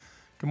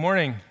Good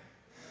morning.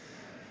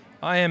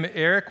 I am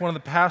Eric, one of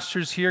the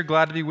pastors here.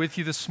 Glad to be with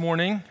you this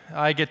morning.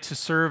 I get to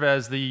serve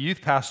as the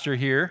youth pastor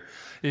here.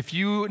 If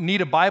you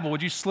need a Bible,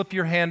 would you slip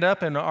your hand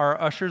up and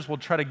our ushers will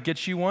try to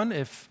get you one.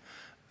 If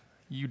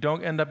you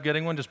don't end up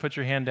getting one, just put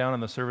your hand down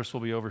and the service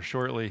will be over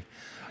shortly.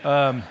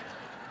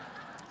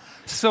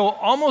 So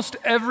almost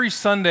every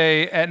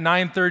Sunday at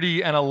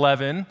 9:30 and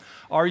 11,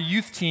 our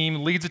youth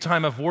team leads a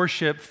time of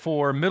worship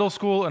for middle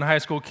school and high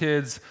school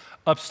kids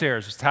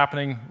upstairs. It's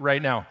happening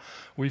right now.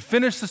 We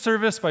finish the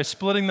service by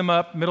splitting them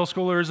up, middle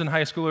schoolers and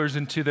high schoolers,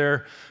 into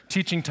their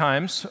teaching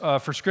times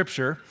for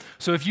Scripture.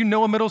 So if you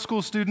know a middle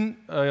school student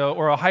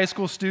or a high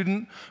school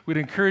student, we'd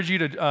encourage you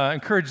to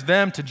encourage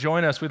them to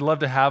join us. We'd love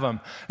to have them.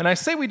 And I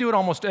say we do it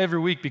almost every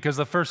week because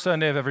the first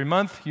Sunday of every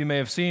month, you may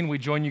have seen, we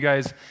join you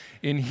guys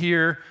in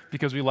here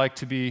because we like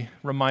to be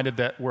reminded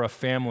that we're a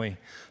family.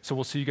 So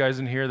we'll see you guys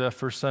in here the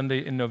first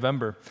Sunday in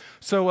November.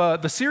 So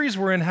the series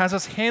we're in has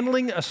us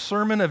handling a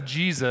sermon of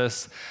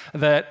Jesus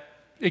that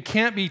it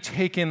can't be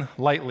taken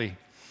lightly.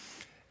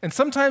 And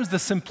sometimes the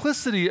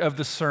simplicity of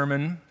the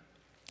sermon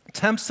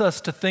tempts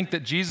us to think that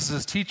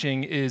Jesus'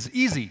 teaching is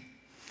easy.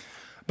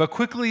 But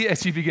quickly,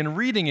 as you begin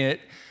reading it,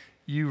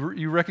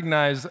 you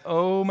recognize,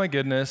 oh my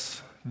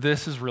goodness,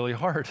 this is really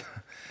hard.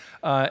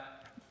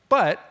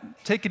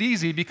 But take it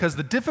easy because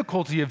the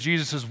difficulty of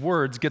Jesus'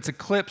 words gets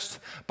eclipsed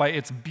by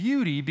its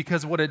beauty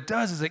because what it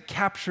does is it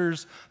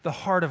captures the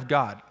heart of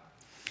God.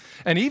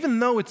 And even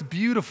though it's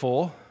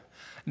beautiful,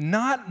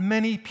 not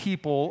many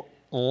people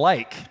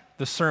like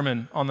the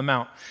Sermon on the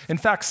Mount. In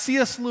fact,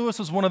 C.S. Lewis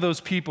was one of those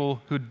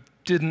people who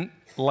didn't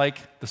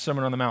like the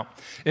Sermon on the Mount.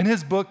 In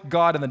his book,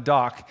 God in the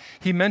Dock,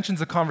 he mentions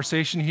a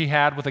conversation he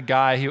had with a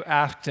guy who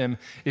asked him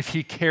if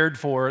he cared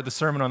for the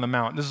Sermon on the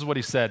Mount. This is what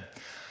he said.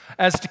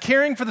 As to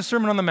caring for the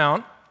Sermon on the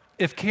Mount,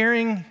 if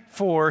caring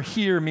for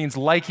here means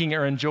liking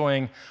or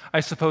enjoying, I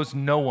suppose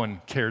no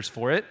one cares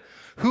for it.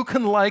 Who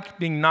can like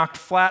being knocked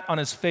flat on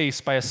his face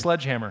by a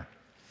sledgehammer?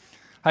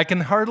 I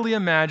can hardly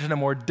imagine a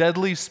more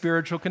deadly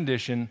spiritual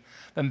condition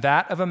than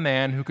that of a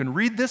man who can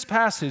read this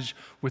passage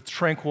with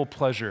tranquil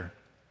pleasure.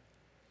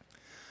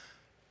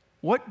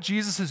 What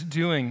Jesus is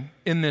doing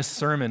in this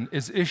sermon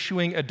is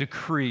issuing a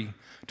decree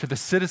to the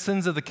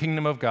citizens of the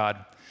kingdom of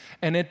God.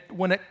 And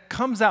when it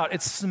comes out,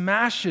 it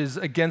smashes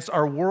against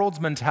our world's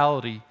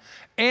mentality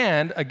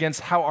and against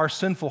how our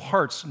sinful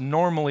hearts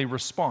normally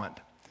respond.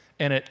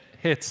 And it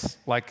hits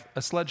like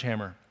a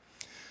sledgehammer.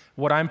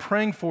 What I'm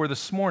praying for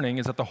this morning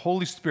is that the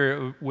Holy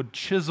Spirit would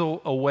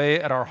chisel away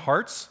at our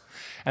hearts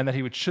and that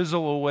he would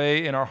chisel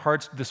away in our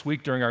hearts this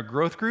week during our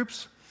growth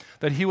groups,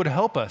 that he would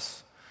help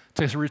us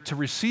to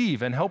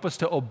receive and help us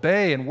to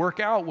obey and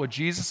work out what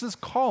Jesus is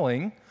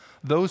calling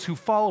those who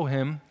follow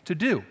him to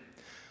do,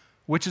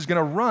 which is going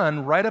to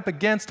run right up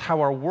against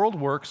how our world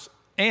works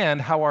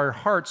and how our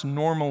hearts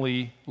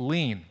normally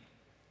lean.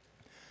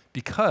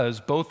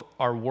 Because both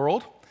our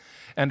world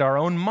and our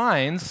own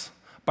minds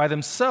by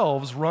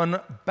themselves run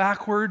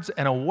backwards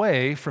and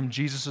away from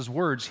Jesus'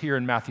 words here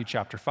in Matthew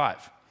chapter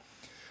 5.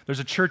 There's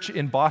a church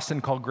in Boston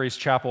called Grace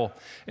Chapel,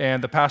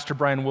 and the pastor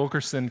Brian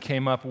Wilkerson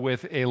came up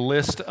with a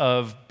list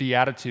of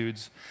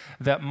Beatitudes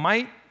that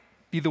might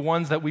be the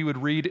ones that we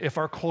would read if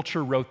our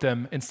culture wrote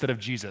them instead of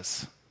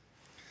Jesus.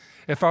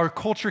 If our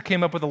culture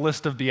came up with a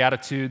list of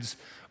Beatitudes,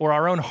 or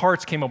our own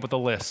hearts came up with a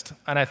list,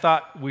 and I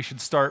thought we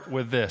should start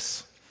with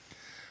this.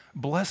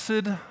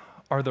 Blessed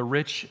are the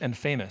rich and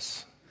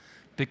famous,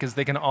 because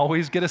they can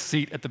always get a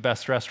seat at the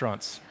best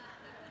restaurants.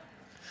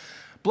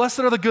 Blessed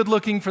are the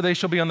good-looking, for they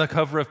shall be on the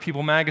cover of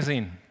People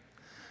magazine.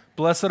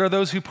 Blessed are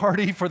those who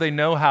party, for they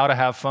know how to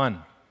have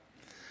fun.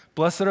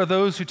 Blessed are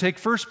those who take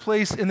first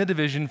place in the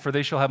division, for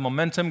they shall have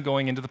momentum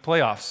going into the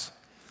playoffs.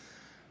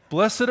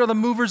 Blessed are the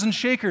movers and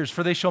shakers,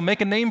 for they shall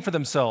make a name for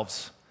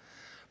themselves.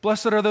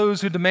 Blessed are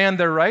those who demand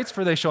their rights,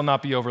 for they shall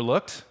not be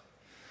overlooked.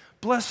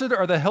 Blessed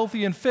are the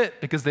healthy and fit,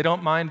 because they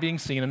don't mind being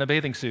seen in a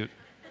bathing suit.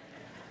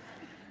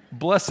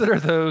 Blessed are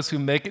those who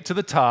make it to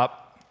the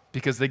top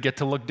because they get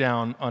to look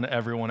down on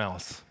everyone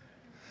else.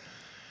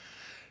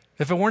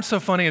 If it weren't so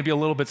funny, it'd be a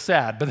little bit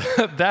sad,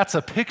 but that's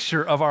a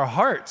picture of our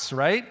hearts,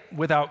 right?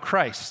 Without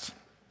Christ.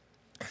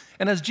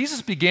 And as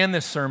Jesus began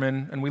this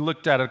sermon, and we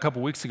looked at it a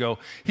couple weeks ago,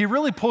 he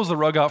really pulls the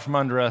rug out from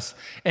under us,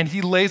 and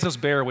he lays us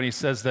bare when he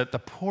says that the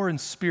poor in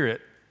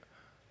spirit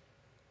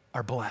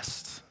are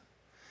blessed.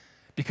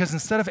 Because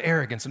instead of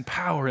arrogance and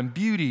power and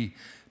beauty,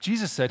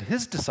 Jesus said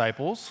his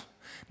disciples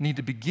need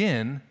to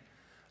begin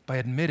by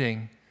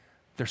admitting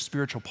their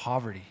spiritual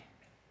poverty,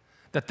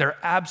 that their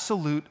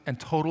absolute and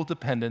total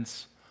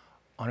dependence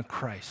on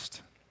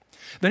Christ.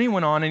 Then he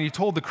went on and he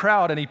told the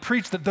crowd and he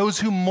preached that those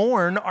who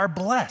mourn are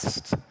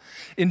blessed.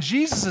 In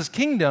Jesus'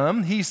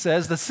 kingdom, he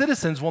says the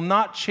citizens will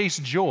not chase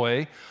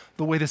joy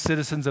the way the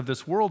citizens of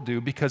this world do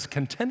because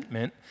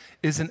contentment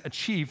isn't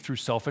achieved through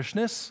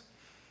selfishness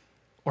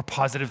or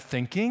positive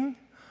thinking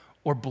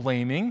or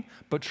blaming,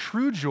 but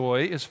true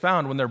joy is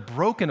found when they're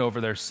broken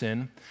over their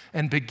sin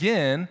and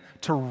begin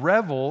to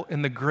revel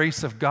in the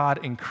grace of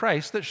God in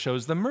Christ that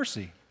shows them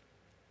mercy.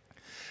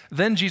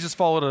 Then Jesus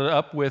followed it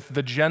up with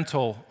the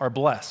gentle are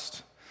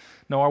blessed.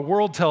 Now, our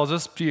world tells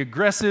us, be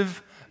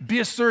aggressive, be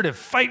assertive,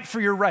 fight for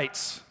your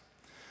rights.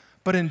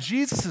 But in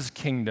Jesus'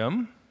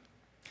 kingdom,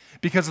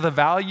 because of the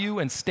value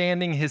and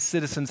standing his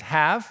citizens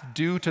have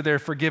due to their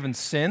forgiven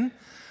sin,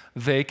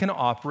 they can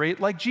operate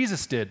like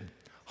Jesus did,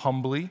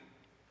 humbly,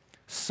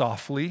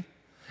 softly,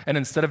 and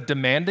instead of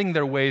demanding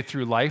their way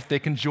through life, they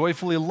can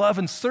joyfully love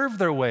and serve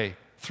their way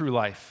through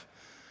life.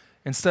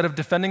 Instead of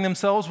defending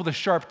themselves with a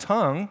sharp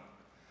tongue,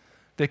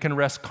 they can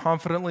rest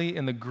confidently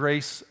in the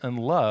grace and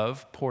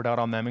love poured out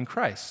on them in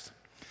Christ.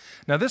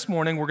 Now, this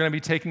morning, we're going to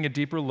be taking a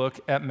deeper look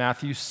at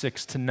Matthew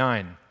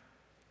 6-9.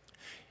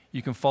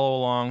 You can follow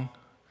along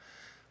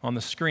on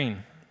the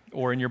screen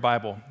or in your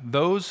Bible.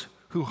 Those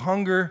who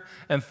hunger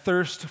and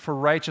thirst for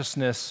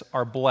righteousness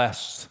are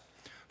blessed,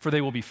 for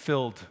they will be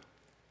filled.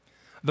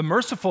 The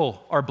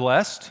merciful are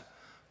blessed,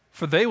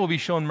 for they will be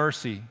shown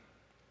mercy.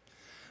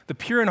 The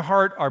pure in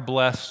heart are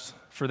blessed,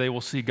 for they will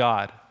see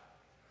God.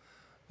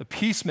 The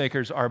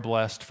peacemakers are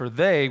blessed, for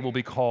they will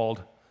be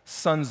called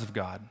sons of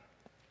God.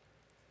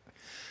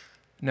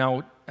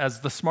 Now,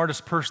 as the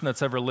smartest person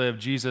that's ever lived,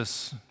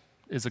 Jesus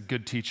is a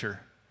good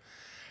teacher.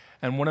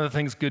 And one of the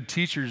things good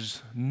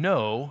teachers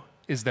know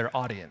is their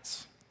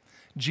audience.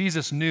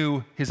 Jesus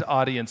knew his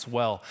audience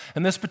well.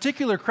 And this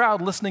particular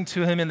crowd listening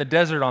to him in the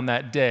desert on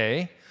that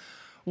day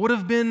would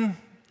have been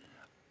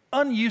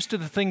unused to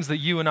the things that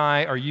you and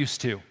I are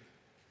used to,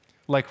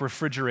 like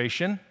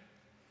refrigeration,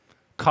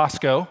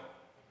 Costco,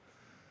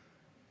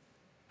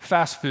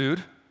 fast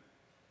food,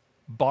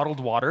 bottled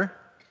water.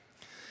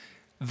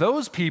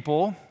 Those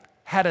people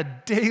had a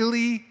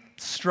daily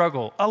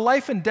struggle, a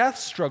life and death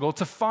struggle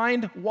to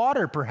find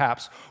water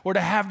perhaps, or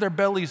to have their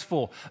bellies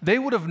full. They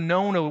would have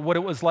known what it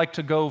was like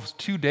to go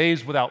 2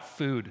 days without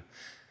food.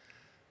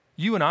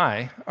 You and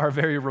I are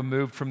very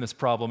removed from this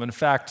problem. In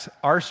fact,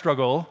 our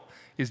struggle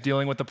is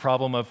dealing with the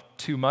problem of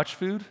too much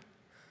food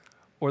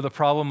or the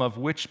problem of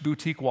which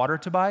boutique water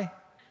to buy,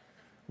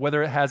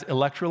 whether it has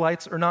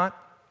electrolytes or not.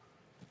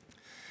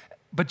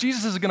 But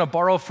Jesus is going to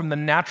borrow from the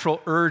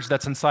natural urge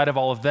that's inside of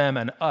all of them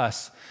and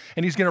us,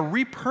 and he's going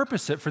to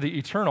repurpose it for the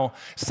eternal,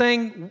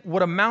 saying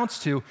what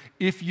amounts to,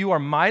 if you are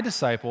my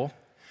disciple,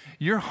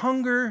 your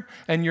hunger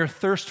and your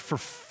thirst for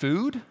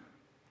food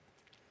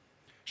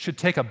should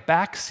take a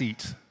back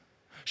seat,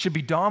 should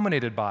be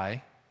dominated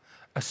by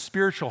a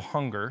spiritual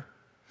hunger,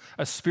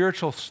 a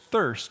spiritual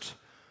thirst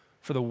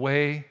for the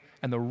way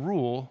and the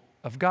rule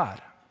of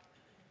God.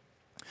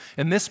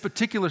 In this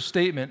particular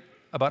statement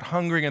about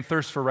hungering and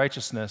thirst for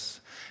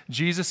righteousness,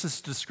 Jesus is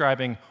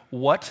describing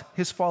what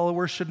his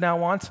followers should now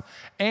want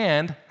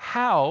and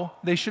how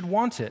they should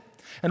want it.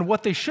 And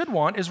what they should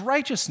want is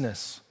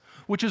righteousness,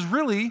 which is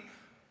really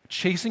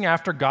chasing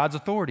after God's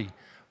authority,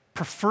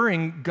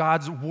 preferring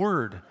God's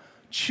word,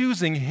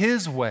 choosing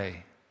his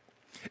way.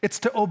 It's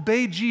to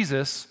obey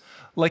Jesus,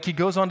 like he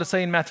goes on to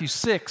say in Matthew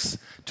 6,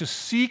 to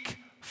seek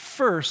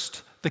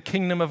first the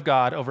kingdom of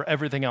God over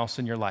everything else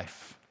in your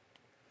life.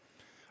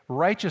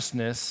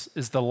 Righteousness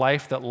is the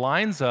life that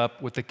lines up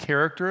with the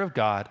character of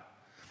God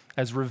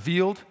as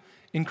revealed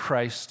in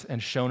Christ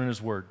and shown in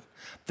his word.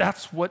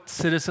 That's what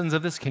citizens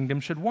of this kingdom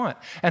should want.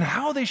 And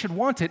how they should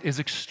want it is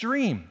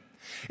extreme.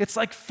 It's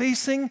like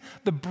facing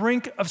the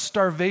brink of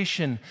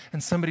starvation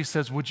and somebody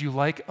says, "Would you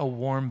like a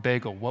warm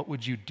bagel? What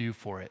would you do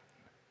for it?"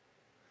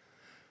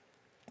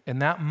 In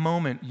that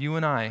moment, you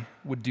and I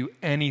would do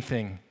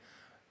anything,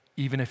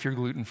 even if you're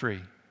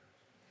gluten-free.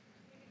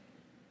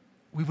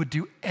 We would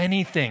do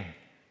anything.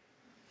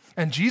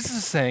 And Jesus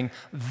is saying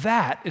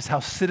that is how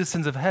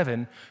citizens of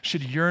heaven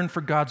should yearn for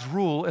God's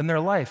rule in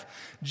their life.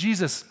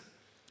 Jesus,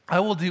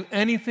 I will do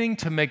anything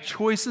to make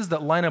choices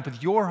that line up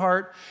with your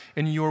heart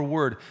and your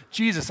word.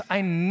 Jesus, I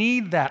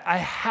need that. I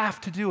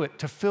have to do it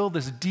to fill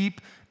this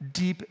deep,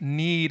 deep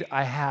need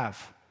I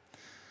have.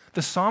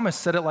 The psalmist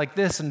said it like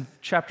this in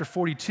chapter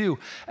 42,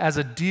 "As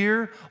a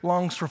deer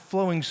longs for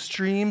flowing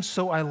streams,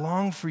 so I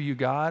long for you,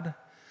 God."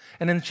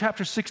 And in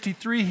chapter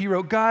 63, he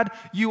wrote, "God,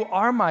 you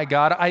are my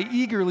God. I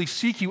eagerly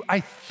seek you. I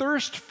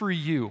thirst for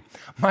you.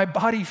 My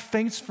body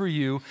faints for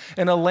you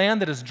in a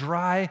land that is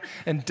dry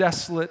and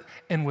desolate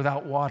and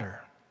without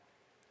water."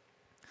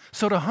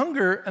 So to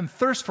hunger and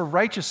thirst for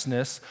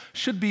righteousness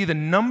should be the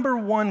number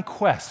one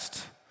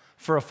quest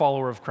for a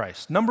follower of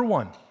Christ. Number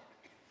one.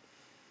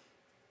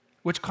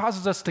 Which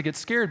causes us to get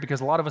scared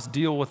because a lot of us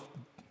deal with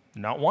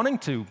not wanting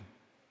to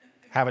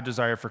have a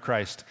desire for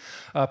Christ.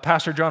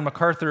 Pastor John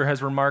MacArthur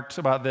has remarked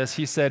about this.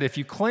 He said, "If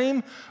you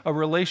claim a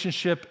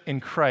relationship in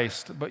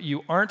Christ, but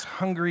you aren't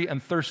hungry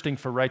and thirsting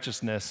for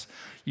righteousness,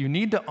 you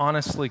need to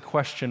honestly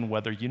question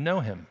whether you know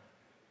him."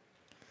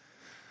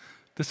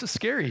 This is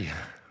scary.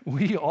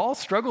 We all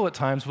struggle at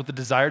times with the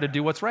desire to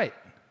do what's right,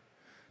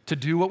 to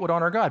do what would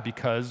honor God,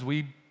 because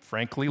we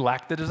frankly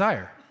lack the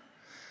desire.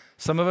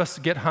 Some of us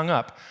get hung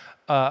up.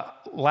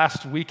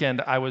 Last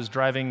weekend, I was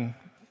driving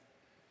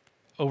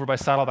over by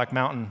Saddleback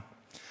Mountain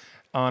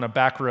on a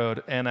back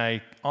road, and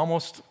I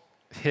almost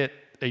hit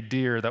a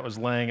deer that was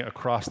laying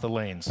across the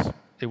lanes.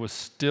 It was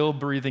still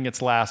breathing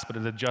its last, but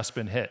it had just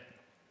been hit.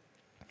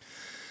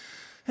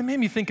 It made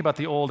me think about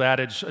the old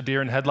adage, a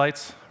deer in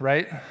headlights,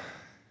 right?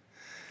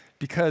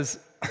 because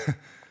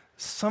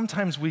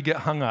sometimes we get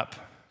hung up.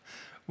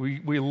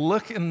 We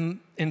look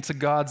into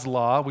God's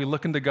law, we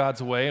look into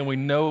God's way, and we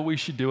know we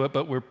should do it,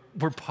 but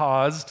we're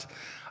paused.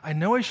 I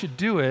know I should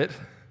do it,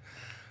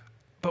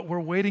 but we're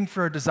waiting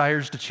for our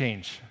desires to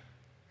change.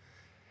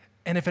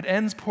 And if it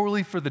ends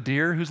poorly for the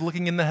deer who's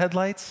looking in the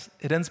headlights,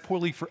 it ends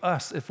poorly for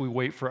us if we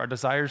wait for our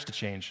desires to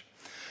change.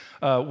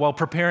 While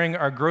preparing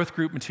our growth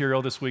group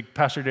material this week,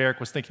 Pastor Derek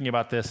was thinking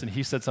about this, and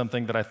he said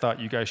something that I thought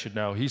you guys should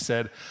know. He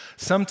said,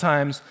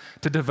 sometimes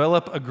to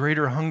develop a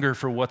greater hunger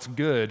for what's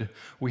good,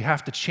 we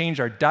have to change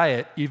our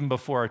diet even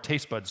before our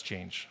taste buds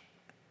change.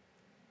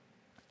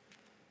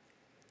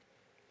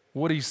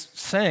 What he's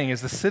saying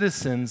is the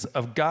citizens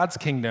of God's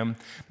kingdom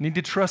need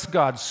to trust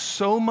God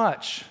so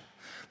much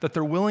that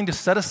they're willing to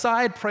set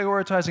aside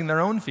prioritizing their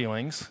own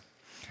feelings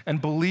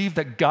and believe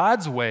that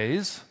God's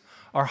ways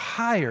are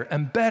higher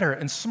and better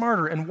and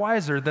smarter and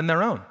wiser than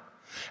their own.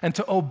 And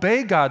to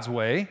obey God's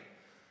way,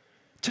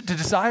 to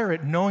desire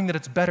it knowing that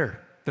it's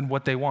better than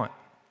what they want.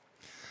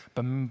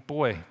 But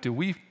boy, do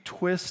we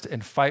twist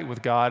and fight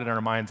with God in our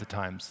minds at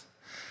times.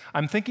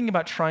 I'm thinking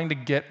about trying to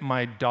get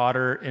my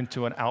daughter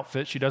into an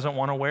outfit she doesn't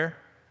want to wear.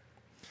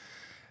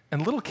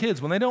 And little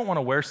kids, when they don't want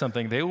to wear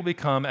something, they will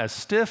become as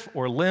stiff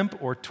or limp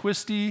or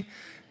twisty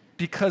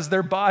because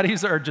their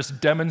bodies are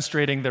just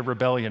demonstrating their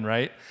rebellion,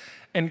 right?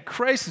 And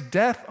Christ's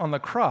death on the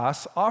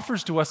cross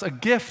offers to us a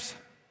gift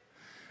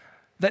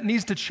that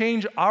needs to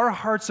change our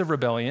hearts of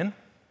rebellion,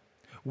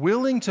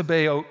 willing to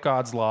obey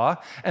God's law,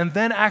 and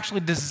then actually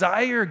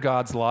desire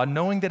God's law,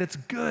 knowing that it's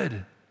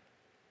good.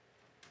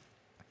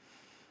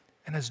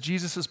 And as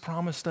Jesus has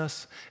promised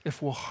us,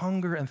 if we'll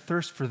hunger and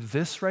thirst for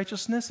this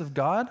righteousness of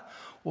God,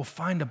 we'll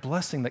find a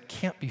blessing that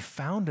can't be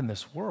found in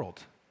this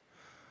world.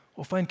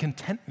 We'll find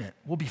contentment.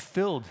 We'll be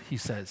filled, he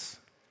says.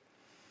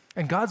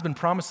 And God's been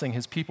promising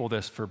his people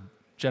this for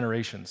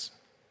generations.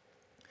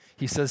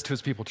 He says to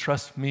his people,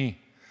 trust me,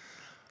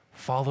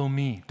 follow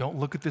me, don't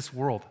look at this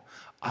world.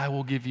 I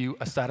will give you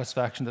a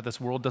satisfaction that this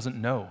world doesn't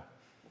know.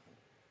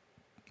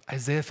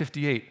 Isaiah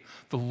 58,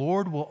 the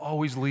Lord will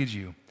always lead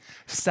you,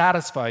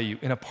 satisfy you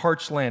in a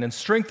parched land, and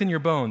strengthen your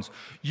bones.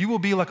 You will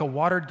be like a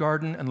watered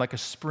garden and like a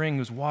spring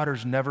whose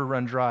waters never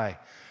run dry.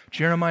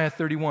 Jeremiah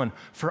 31,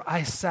 for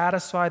I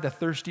satisfy the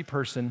thirsty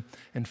person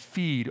and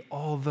feed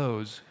all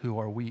those who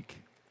are weak.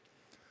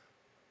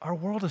 Our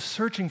world is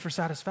searching for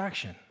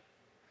satisfaction.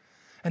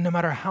 And no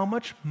matter how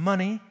much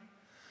money,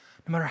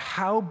 no matter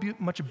how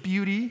much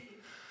beauty,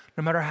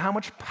 no matter how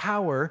much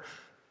power,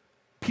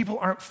 people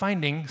aren't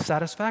finding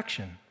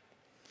satisfaction.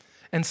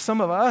 And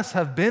some of us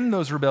have been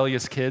those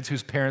rebellious kids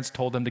whose parents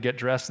told them to get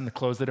dressed in the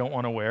clothes they don't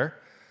want to wear.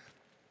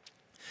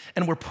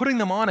 And we're putting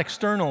them on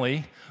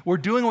externally. We're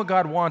doing what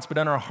God wants, but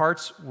in our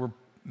hearts, we're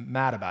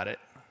mad about it.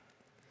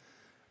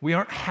 We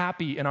aren't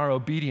happy in our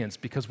obedience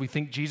because we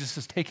think Jesus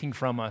is taking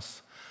from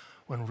us,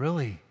 when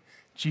really,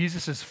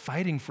 Jesus is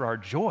fighting for our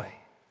joy.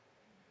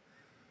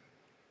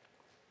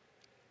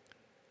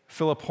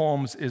 Philip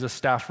Holmes is a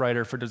staff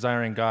writer for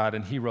Desiring God,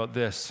 and he wrote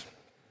this.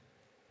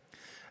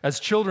 As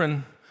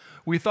children,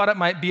 we thought it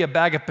might be a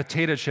bag of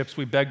potato chips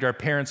we begged our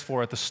parents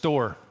for at the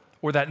store,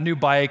 or that new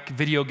bike,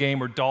 video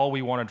game, or doll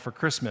we wanted for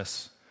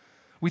Christmas.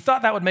 We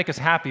thought that would make us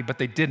happy, but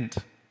they didn't.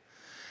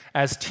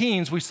 As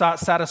teens, we sought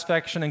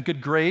satisfaction in good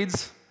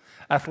grades,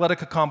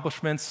 athletic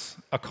accomplishments,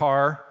 a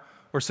car,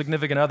 or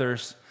significant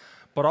others,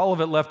 but all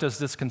of it left us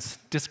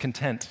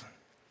discontent.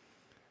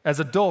 As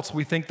adults,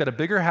 we think that a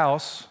bigger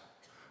house,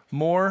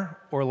 more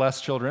or less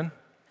children,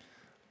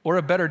 or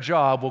a better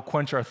job will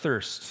quench our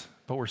thirst,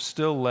 but we're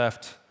still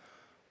left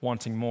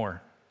wanting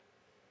more.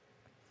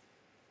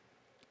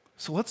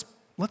 So let's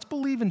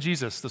believe in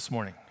Jesus this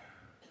morning.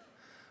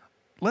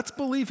 Let's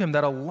believe him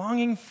that a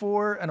longing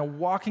for and a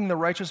walking the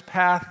righteous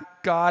path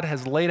God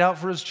has laid out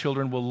for his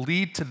children will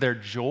lead to their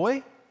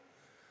joy,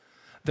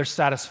 their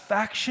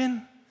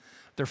satisfaction,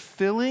 their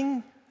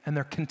filling, and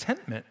their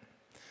contentment,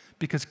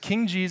 because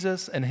King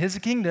Jesus and his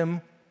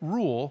kingdom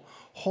rule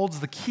holds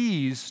the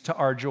keys to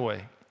our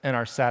joy and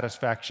our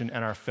satisfaction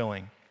and our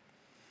filling.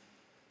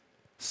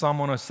 Psalm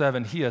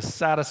 107, he has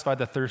satisfied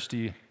the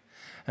thirsty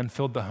and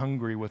filled the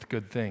hungry with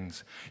good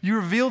things. You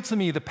revealed to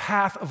me the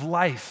path of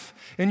life.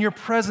 In your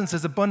presence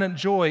is abundant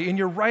joy. In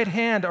your right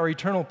hand are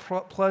eternal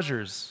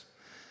pleasures.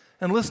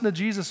 And listen to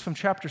Jesus from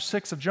chapter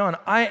 6 of John.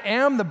 I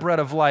am the bread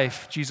of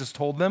life, Jesus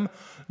told them.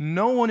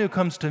 No one who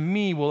comes to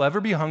me will ever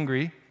be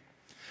hungry,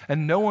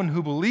 and no one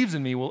who believes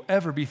in me will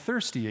ever be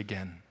thirsty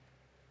again.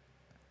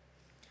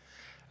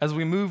 As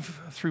we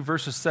move through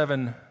verses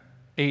 7,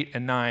 8,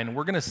 and 9,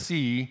 we're going to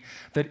see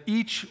that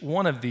each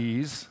one of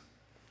these,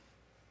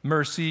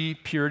 mercy,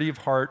 purity of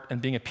heart,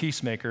 and being a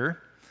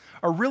peacemaker,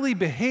 are really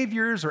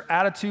behaviors or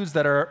attitudes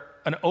that are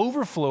an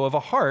overflow of a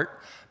heart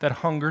that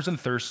hungers and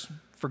thirsts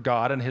for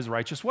God and his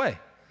righteous way.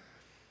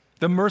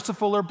 The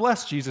merciful are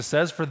blessed, Jesus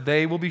says, for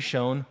they will be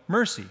shown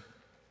mercy.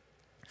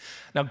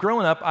 Now,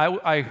 growing up,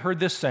 I heard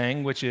this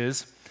saying, which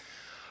is,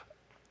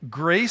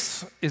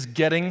 grace is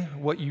getting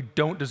what you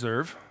don't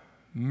deserve.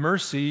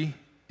 Mercy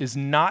is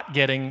not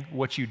getting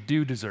what you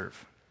do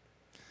deserve.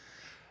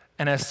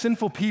 And as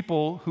sinful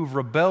people who've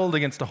rebelled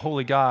against a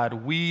holy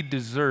God, we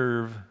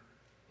deserve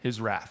his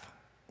wrath.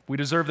 We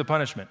deserve the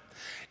punishment.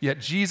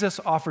 Yet Jesus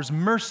offers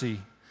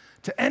mercy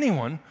to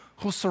anyone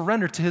who'll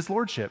surrender to his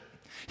lordship.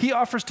 He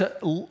offers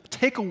to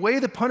take away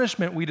the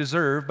punishment we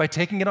deserve by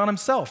taking it on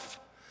himself.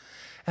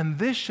 And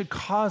this should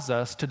cause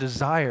us to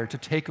desire to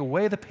take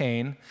away the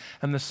pain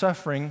and the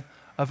suffering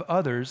of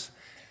others,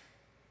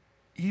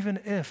 even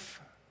if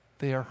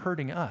they are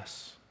hurting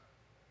us.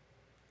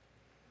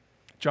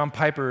 John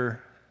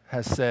Piper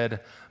has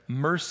said,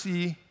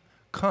 mercy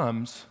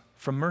comes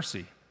from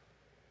mercy.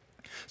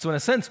 So in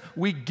a sense,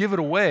 we give it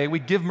away, we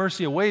give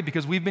mercy away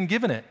because we've been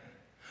given it.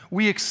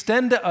 We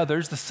extend to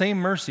others the same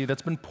mercy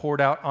that's been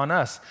poured out on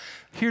us.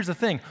 Here's the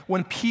thing,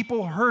 when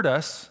people hurt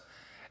us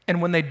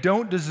and when they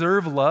don't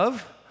deserve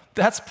love,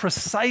 that's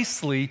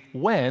precisely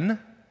when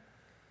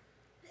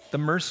the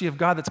mercy of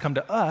God that's come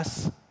to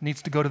us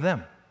needs to go to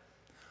them.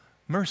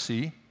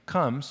 Mercy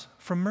comes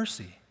from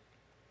mercy.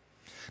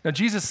 Now,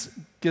 Jesus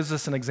gives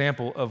us an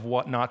example of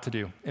what not to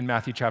do in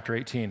Matthew chapter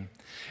 18.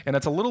 And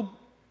it's a little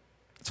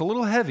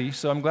heavy,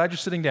 so I'm glad you're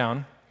sitting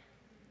down.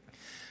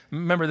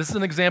 Remember, this is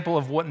an example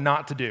of what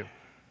not to do.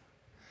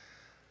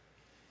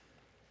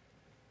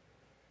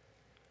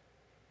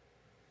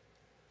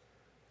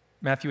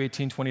 Matthew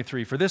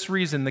 18:23. For this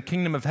reason, the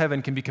kingdom of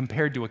heaven can be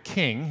compared to a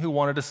king who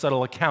wanted to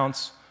settle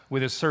accounts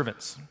with his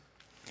servants.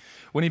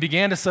 When he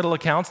began to settle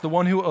accounts, the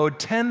one who owed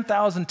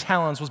 10,000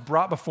 talents was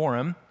brought before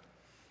him.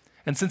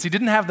 And since he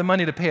didn't have the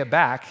money to pay it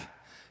back,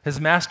 his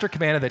master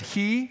commanded that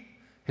he,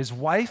 his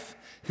wife,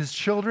 his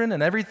children,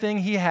 and everything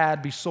he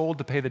had be sold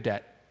to pay the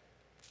debt.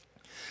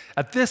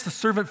 At this, the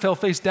servant fell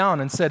face down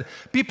and said,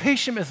 "Be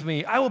patient with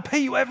me, I will pay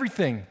you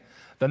everything."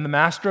 Then the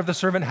master of the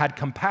servant had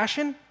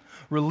compassion,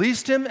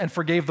 released him, and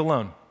forgave the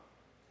loan.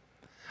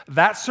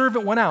 That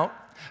servant went out,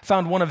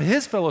 found one of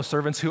his fellow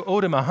servants who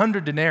owed him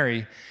 100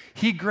 denarii.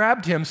 He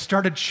grabbed him,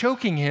 started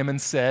choking him,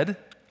 and said,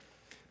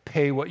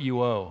 "Pay what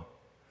you owe."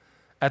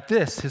 At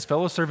this, his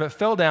fellow servant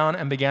fell down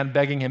and began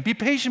begging him, "Be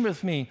patient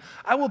with me,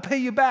 I will pay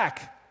you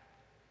back."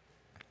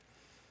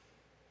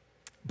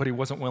 But he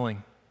wasn't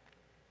willing.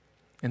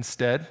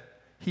 Instead,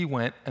 he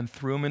went and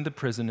threw him into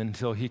prison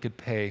until he could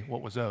pay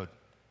what was owed.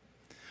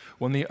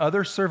 When the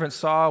other servants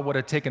saw what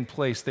had taken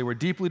place, they were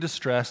deeply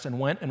distressed and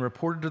went and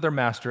reported to their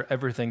master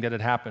everything that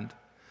had happened.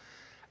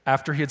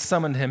 After he had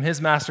summoned him,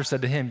 his master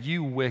said to him,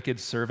 "You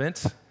wicked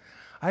servant,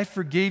 I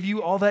forgave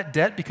you all that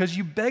debt because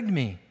you begged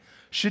me.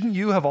 Shouldn't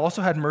you have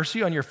also had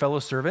mercy on your fellow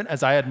servant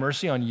as I had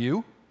mercy on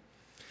you?"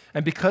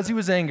 And because he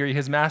was angry,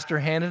 his master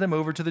handed him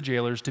over to the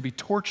jailers to be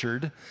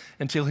tortured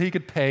until he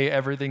could pay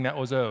everything that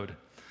was owed.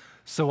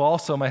 So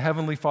also my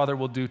heavenly Father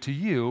will do to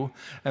you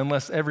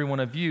unless every one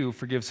of you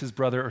forgives his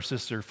brother or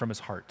sister from his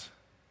heart.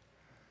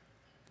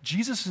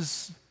 Jesus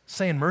is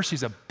saying mercy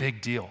is a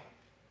big deal.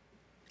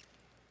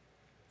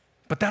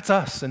 But that's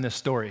us in this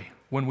story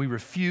when we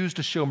refuse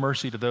to show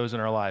mercy to those in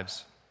our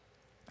lives.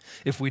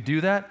 If we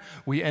do that,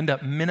 we end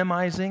up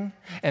minimizing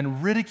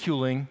and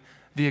ridiculing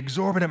the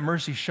exorbitant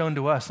mercy shown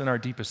to us in our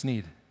deepest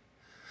need.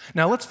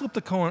 Now let's flip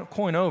the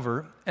coin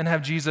over and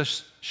have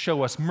Jesus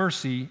show us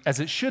mercy as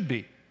it should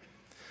be.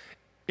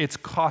 It's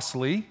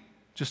costly,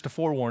 just a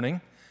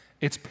forewarning.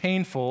 It's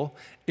painful.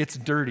 It's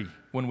dirty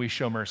when we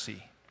show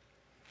mercy.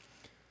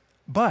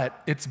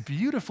 But it's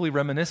beautifully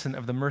reminiscent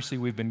of the mercy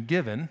we've been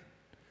given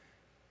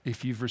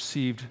if you've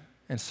received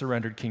and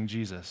surrendered King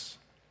Jesus.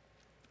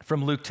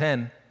 From Luke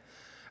 10,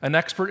 an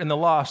expert in the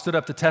law stood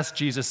up to test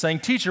Jesus, saying,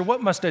 "Teacher,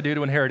 what must I do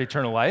to inherit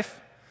eternal life?"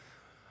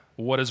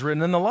 "What is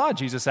written in the law?"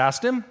 Jesus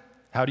asked him.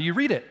 "How do you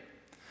read it?"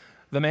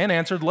 The man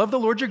answered, "Love the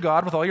Lord your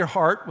God with all your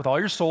heart, with all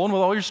your soul, and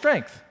with all your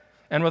strength,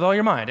 and with all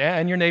your mind,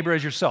 and your neighbor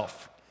as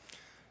yourself."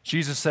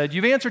 Jesus said,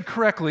 "You've answered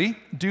correctly.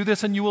 Do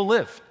this and you will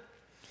live."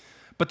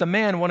 But the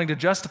man, wanting to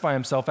justify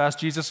himself, asked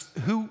Jesus,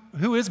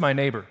 Who is my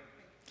neighbor?"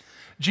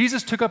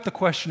 Jesus took up the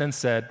question and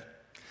said,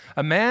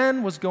 "A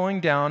man was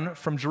going down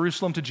from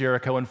Jerusalem to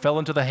Jericho and fell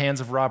into the hands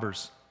of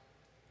robbers.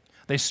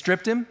 They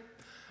stripped him,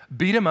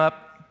 beat him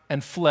up,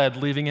 and fled,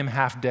 leaving him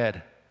half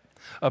dead.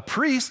 A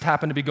priest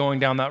happened to be going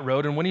down that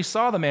road, and when he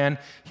saw the man,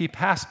 he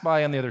passed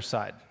by on the other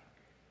side."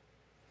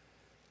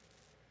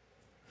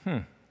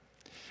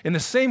 In the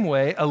same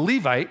way, a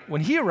Levite,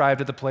 when he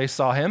arrived at the place,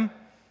 saw him,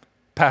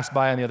 passed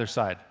by on the other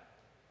side.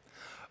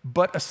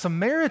 But a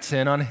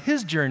Samaritan on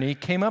his journey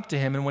came up to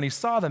him, and when he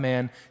saw the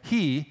man,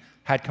 he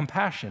had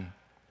compassion.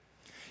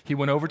 He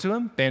went over to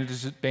him,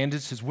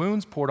 bandaged his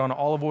wounds, poured on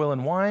olive oil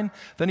and wine.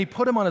 Then he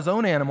put him on his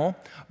own animal,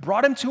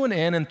 brought him to an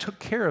inn, and took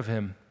care of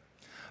him.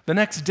 The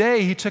next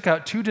day he took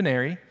out 2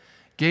 denarii,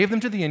 gave them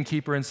to the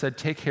innkeeper, and said,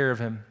 "Take care of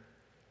him.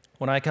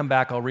 When I come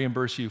back, I'll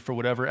reimburse you for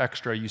whatever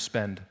extra you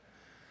spend."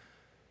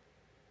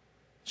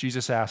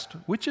 Jesus asked,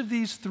 "Which of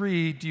these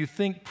 3 do you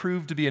think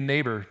proved to be a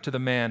neighbor to the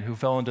man who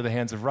fell into the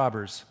hands of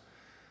robbers?"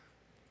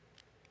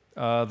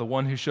 The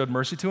one who showed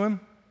mercy to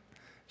him?"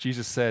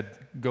 Jesus said,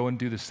 "Go and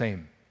do the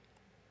same."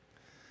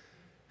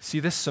 See,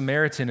 this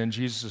Samaritan in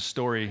Jesus'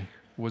 story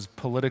was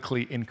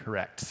politically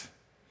incorrect.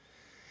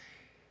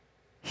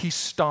 He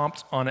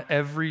stomped on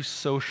every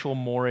social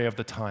mores of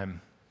the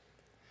time.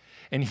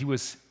 And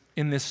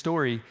in this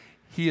story,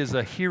 he is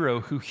a hero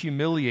who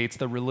humiliates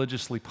the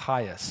religiously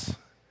pious.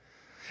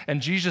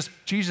 And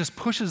Jesus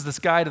pushes this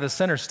guy to the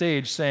center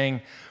stage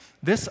saying,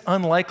 this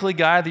unlikely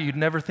guy that you'd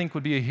never think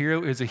would be a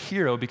hero is a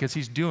hero because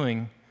he's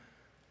doing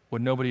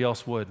what nobody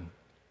else would.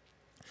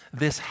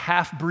 This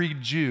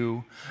half-breed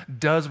Jew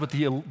does what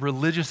the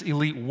religious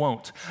elite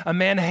won't. A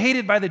man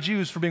hated by the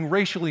Jews for being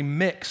racially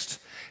mixed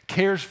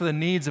cares for the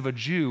needs of a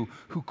Jew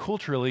who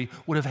culturally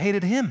would have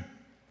hated him.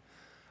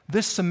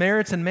 This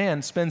Samaritan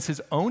man spends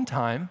his own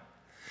time,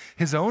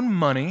 his own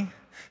money,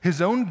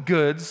 his own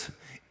goods,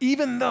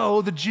 even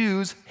though the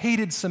Jews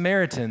hated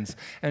Samaritans.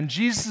 And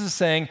Jesus is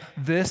saying,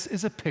 this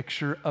is a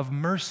picture of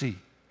mercy.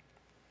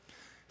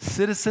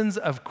 Citizens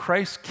of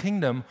Christ's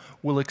kingdom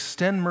will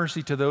extend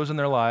mercy to those in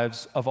their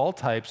lives of all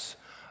types,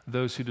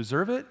 those who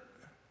deserve it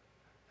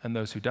and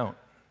those who don't.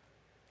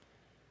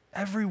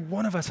 Every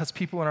one of us has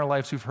people in our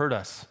lives who've hurt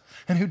us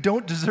and who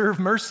don't deserve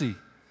mercy.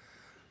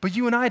 But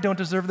you and I don't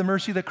deserve the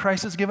mercy that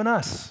Christ has given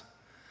us.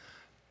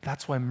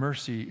 That's why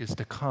mercy is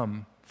to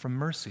come from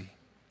mercy.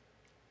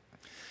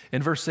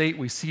 In verse 8,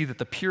 we see that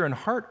the pure in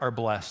heart are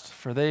blessed,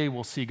 for they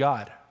will see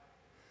God.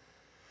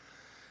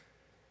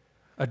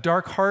 A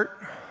dark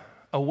heart,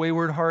 a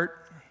wayward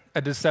heart,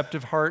 a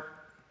deceptive heart,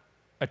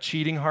 a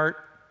cheating heart.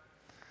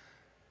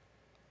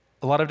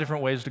 A lot of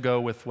different ways to go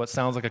with what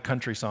sounds like a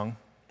country song.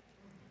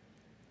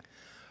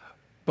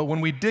 But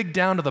when we dig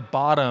down to the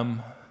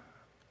bottom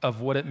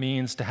of what it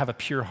means to have a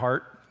pure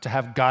heart, to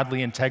have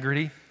godly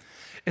integrity,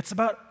 it's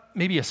about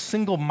maybe a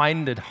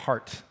single-minded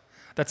heart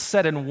that's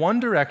set in one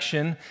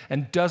direction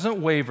and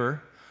doesn't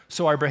waver,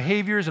 so our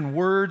behaviors and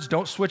words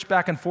don't switch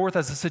back and forth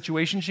as the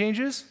situation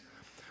changes,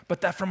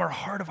 but that from our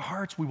heart of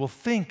hearts we will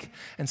think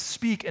and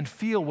speak and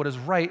feel what is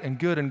right and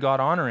good and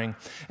God-honoring.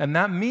 And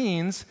that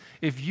means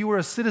if you are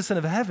a citizen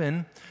of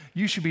heaven,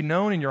 you should be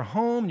known in your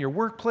home, your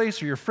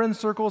workplace, or your friend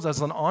circles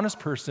as an honest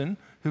person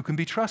who can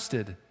be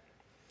trusted.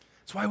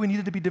 That's why we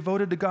needed to be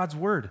devoted to God's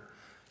word,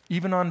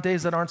 even on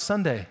days that aren't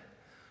Sunday,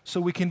 so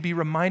we can be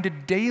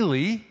reminded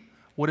daily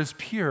what is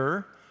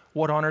pure,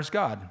 what honors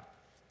God.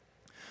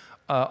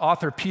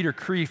 Author Peter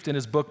Kreeft, in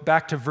his book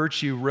Back to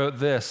Virtue, wrote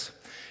this: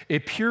 a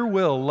pure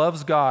will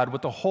loves God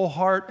with the whole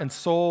heart and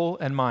soul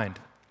and mind.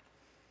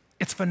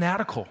 It's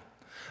fanatical,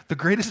 the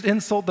greatest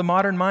insult the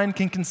modern mind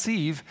can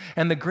conceive,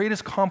 and the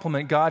greatest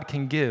compliment God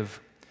can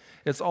give.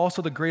 It's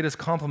also the greatest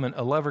compliment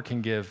a lover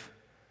can give.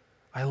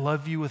 I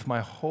love you with my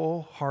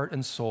whole heart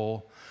and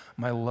soul.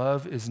 My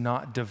love is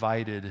not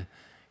divided.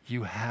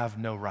 You have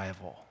no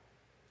rival.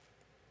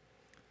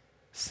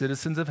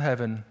 Citizens of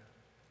heaven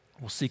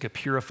will seek a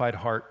purified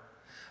heart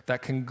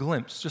that can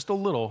glimpse just a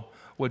little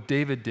what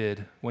David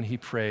did when he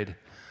prayed.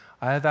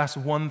 I have asked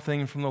one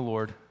thing from the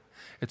Lord.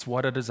 It's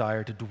what I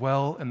desire, to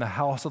dwell in the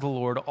house of the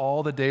Lord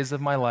all the days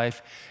of my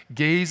life,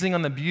 gazing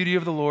on the beauty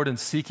of the Lord and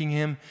seeking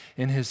him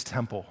in his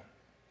temple.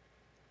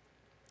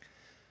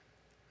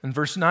 In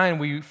verse 9,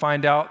 we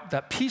find out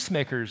that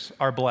peacemakers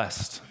are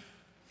blessed,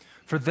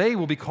 for they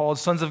will be called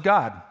sons of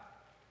God.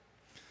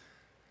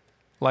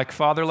 Like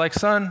father, like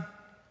son,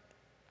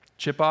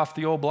 chip off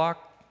the old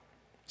block,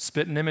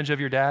 spit an image of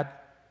your dad,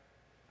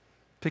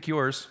 pick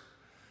yours.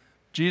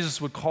 Jesus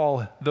would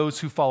call those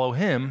who follow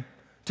him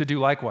to do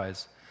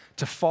likewise,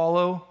 to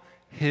follow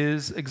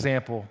his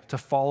example, to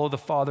follow the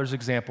Father's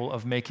example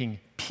of making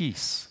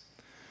peace.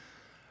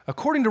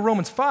 According to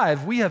Romans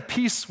 5, we have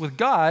peace with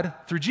God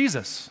through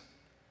Jesus.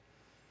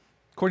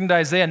 According to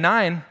Isaiah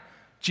 9,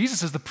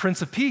 Jesus is the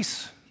Prince of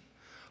Peace.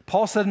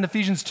 Paul said in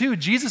Ephesians 2,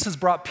 Jesus has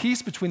brought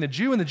peace between the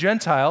Jew and the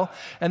Gentile,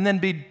 and then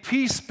made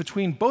peace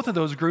between both of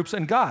those groups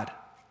and God.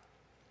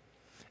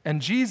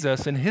 And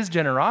Jesus, in his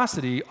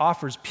generosity,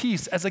 offers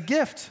peace as a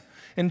gift.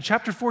 In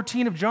chapter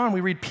 14 of John,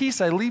 we read, "Peace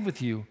I leave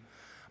with you.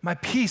 My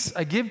peace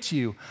I give to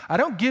you. I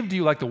don't give to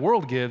you like the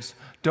world gives.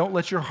 Don't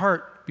let your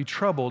heart be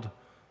troubled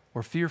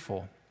or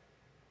fearful."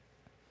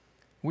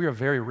 We are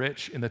very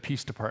rich in the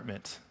peace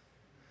department.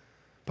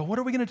 But what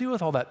are we going to do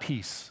with all that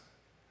peace?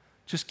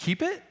 Just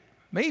keep it?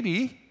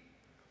 Maybe.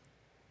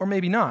 Or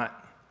maybe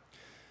not.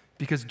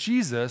 Because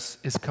Jesus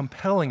is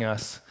compelling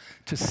us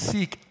to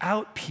seek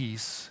out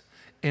peace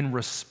in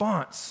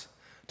response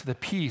to the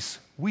peace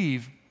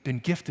we've been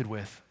gifted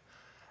with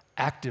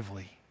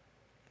actively.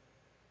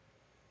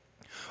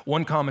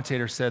 One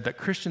commentator said that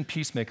Christian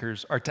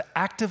peacemakers are to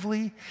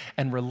actively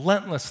and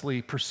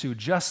relentlessly pursue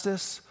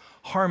justice,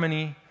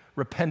 harmony,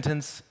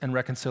 repentance, and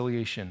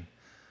reconciliation.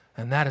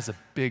 And that is a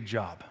big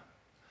job.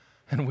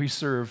 And we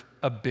serve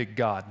a big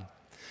God.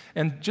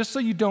 And just so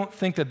you don't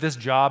think that this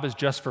job is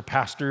just for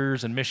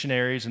pastors and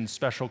missionaries and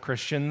special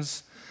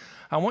Christians,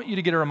 I want you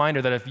to get a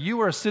reminder that if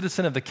you are a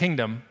citizen of the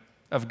kingdom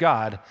of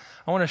God,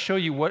 I want to show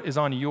you what is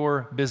on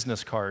your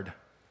business card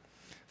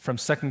from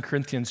 2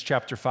 Corinthians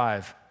chapter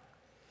 5.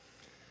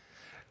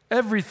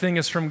 Everything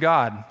is from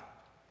God,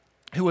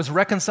 who has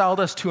reconciled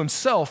us to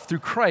himself through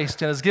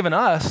Christ and has given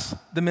us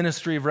the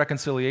ministry of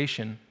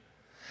reconciliation.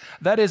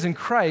 That is, in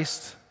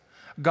Christ,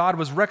 God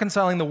was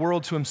reconciling the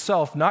world to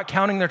himself, not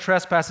counting their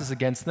trespasses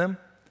against them,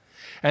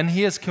 and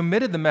he has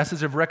committed the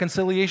message of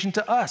reconciliation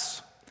to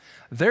us.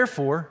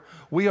 Therefore,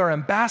 We are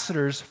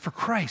ambassadors for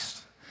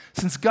Christ.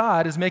 Since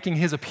God is making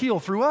his appeal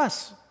through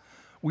us,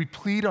 we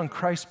plead on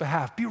Christ's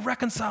behalf, be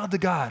reconciled to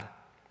God.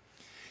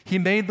 He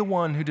made the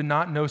one who did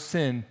not know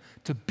sin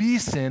to be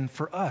sin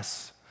for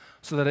us,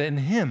 so that in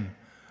him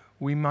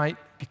we might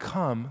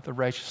become the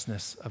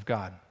righteousness of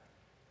God.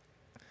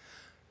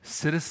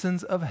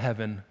 Citizens of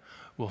heaven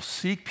will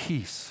seek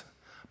peace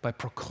by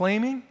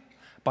proclaiming,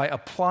 by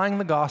applying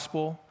the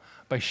gospel,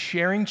 by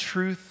sharing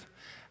truth,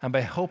 and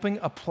by helping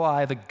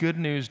apply the good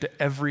news to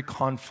every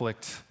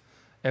conflict,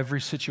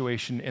 every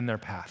situation in their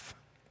path.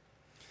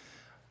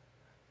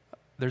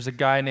 There's a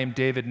guy named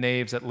David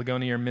Naves at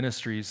Ligonier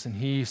Ministries, and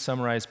he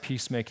summarized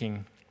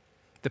peacemaking,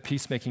 the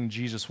peacemaking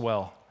Jesus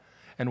well,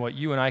 and what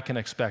you and I can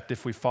expect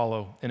if we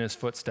follow in his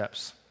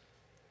footsteps.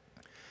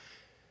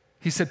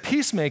 He said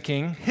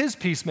his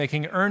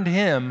peacemaking earned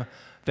him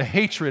the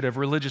hatred of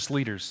religious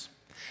leaders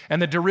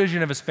and the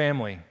derision of his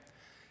family.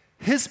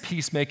 His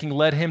peacemaking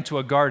led him to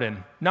a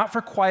garden, not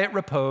for quiet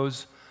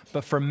repose,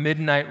 but for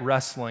midnight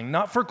wrestling,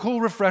 not for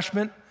cool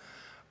refreshment,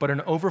 but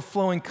an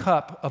overflowing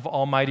cup of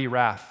almighty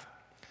wrath.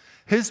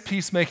 His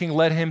peacemaking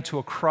led him to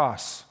a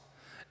cross.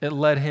 It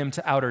led him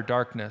to outer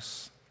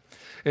darkness.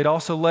 It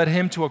also led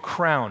him to a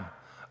crown,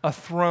 a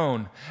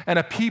throne, and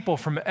a people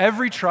from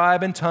every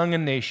tribe and tongue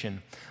and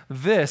nation.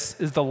 This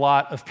is the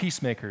lot of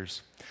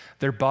peacemakers.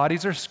 Their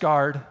bodies are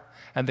scarred,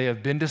 and they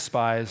have been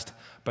despised,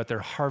 but their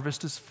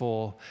harvest is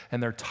full,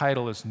 and their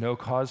title is no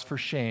cause for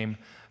shame.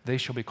 They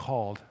shall be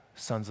called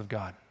sons of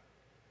God.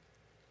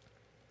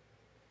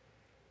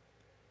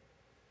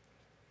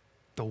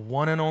 The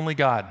one and only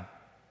God,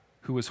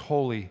 who is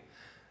holy,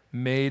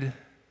 made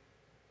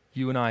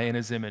you and I in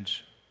his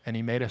image, and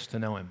he made us to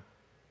know him.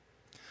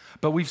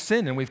 But we've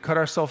sinned and we've cut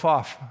ourselves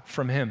off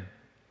from him.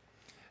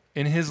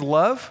 In his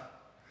love,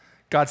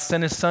 God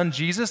sent his son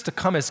Jesus to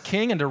come as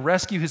king and to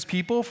rescue his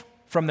people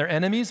from their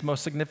enemies,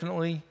 most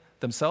significantly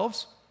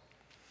themselves.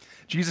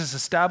 Jesus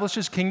established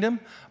his kingdom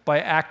by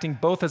acting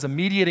both as a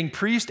mediating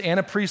priest and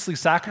a priestly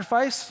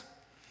sacrifice.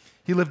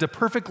 He lived a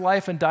perfect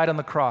life and died on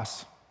the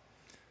cross,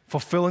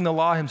 fulfilling the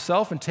law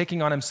himself and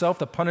taking on himself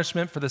the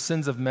punishment for the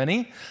sins of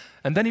many.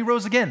 And then he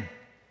rose again,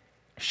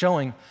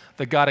 showing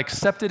that God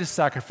accepted his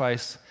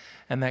sacrifice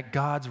and that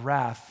God's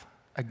wrath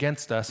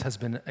against us has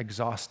been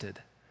exhausted.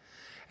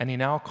 And he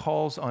now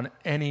calls on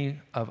any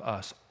of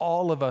us,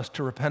 all of us,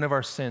 to repent of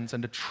our sins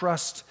and to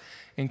trust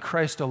in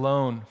Christ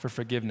alone for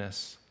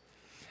forgiveness.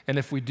 And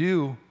if we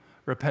do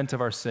repent of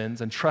our sins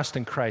and trust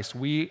in Christ,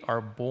 we are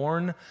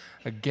born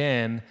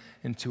again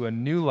into a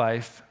new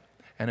life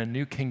and a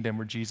new kingdom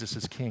where Jesus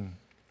is king.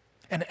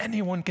 And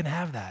anyone can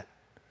have that,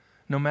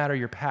 no matter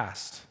your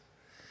past.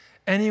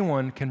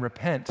 Anyone can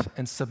repent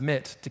and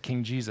submit to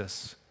King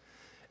Jesus.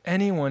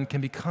 Anyone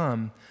can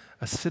become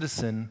a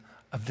citizen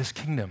of this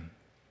kingdom.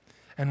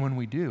 And when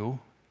we do,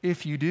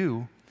 if you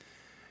do,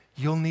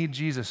 you'll need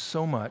Jesus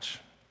so much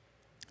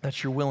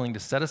that you're willing to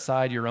set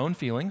aside your own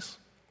feelings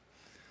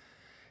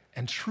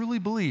and truly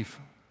believe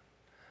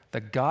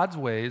that God's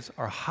ways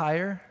are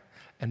higher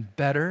and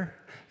better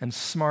and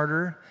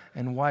smarter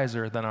and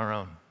wiser than our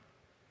own,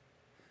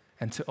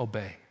 and to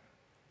obey,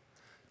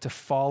 to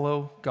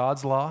follow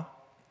God's law,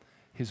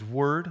 his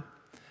word,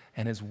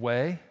 and his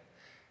way,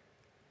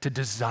 to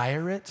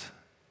desire it,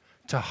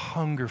 to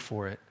hunger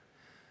for it.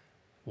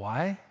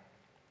 Why?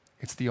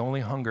 It's the only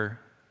hunger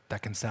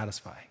that can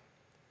satisfy.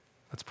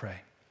 Let's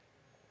pray.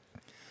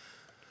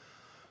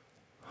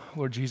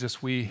 Lord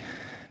Jesus, we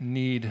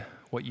need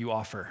what you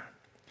offer,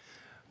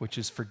 which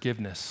is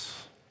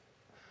forgiveness,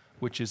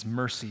 which is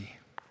mercy.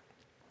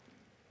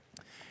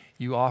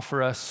 You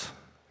offer us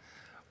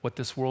what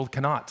this world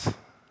cannot,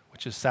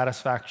 which is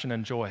satisfaction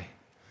and joy,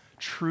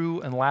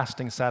 true and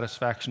lasting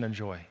satisfaction and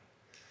joy.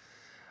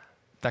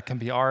 That can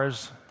be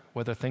ours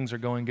whether things are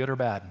going good or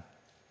bad,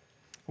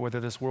 whether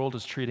this world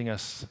is treating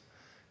us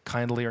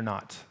kindly or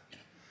not.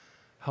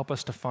 Help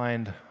us to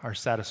find our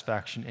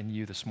satisfaction in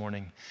you this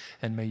morning,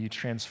 and may you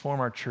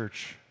transform our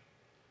church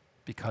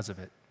because of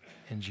it.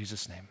 In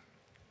Jesus' name.